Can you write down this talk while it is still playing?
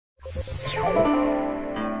I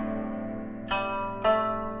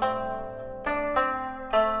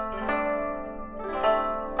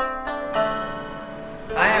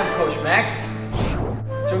am Coach Max.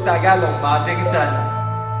 祝大家龍馬精神.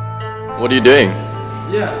 What are you doing?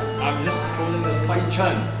 Yeah, I'm just holding the Fat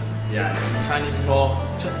Choi. Yeah, in Chinese called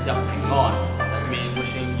出入平安. That's me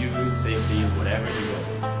wishing you safety wherever you go.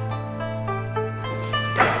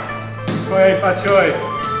 Hei Fat Choi.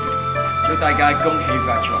 祝大家恭喜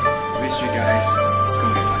發財 Wish you guys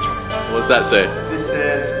恭喜發財 What does that say? This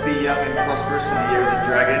says be young and prosperous in the year of the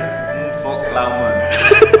dragon. Fuck Lauman.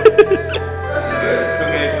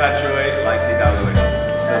 Hei Fat Choi, like see down the way.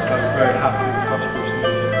 It says I'm very happy and prosperous in the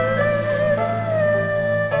year.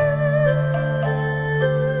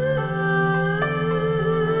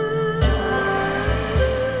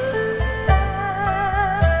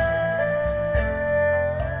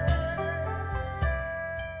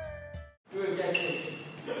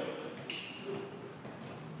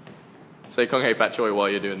 Say Hei Fat Choi while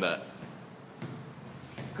you're doing that.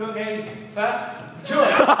 Hei Fat Choi.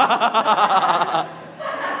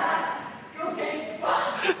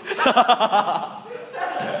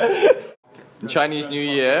 In Chinese New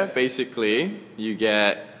Year, basically, you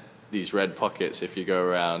get these red pockets if you go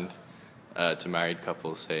around to married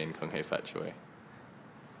couples saying Hei Fat Choi.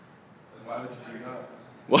 Why would you do that?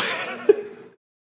 What?